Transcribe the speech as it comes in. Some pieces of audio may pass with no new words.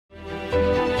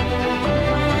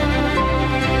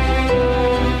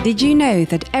Did you know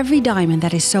that every diamond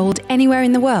that is sold anywhere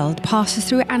in the world passes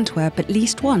through Antwerp at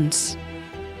least once?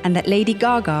 And that Lady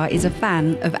Gaga is a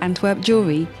fan of Antwerp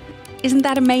jewellery? Isn't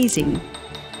that amazing?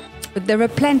 But there are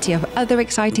plenty of other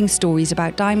exciting stories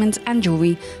about diamonds and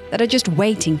jewellery that are just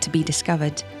waiting to be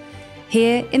discovered,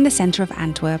 here in the centre of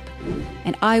Antwerp,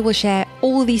 and I will share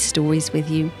all these stories with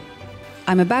you.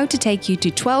 I'm about to take you to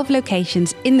 12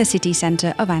 locations in the city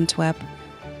centre of Antwerp.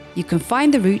 You can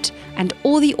find the route and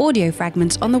all the audio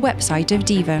fragments on the website of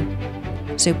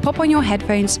DIVA. So pop on your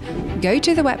headphones, go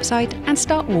to the website and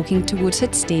start walking towards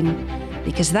Het Steen,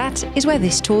 because that is where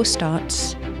this tour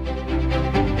starts.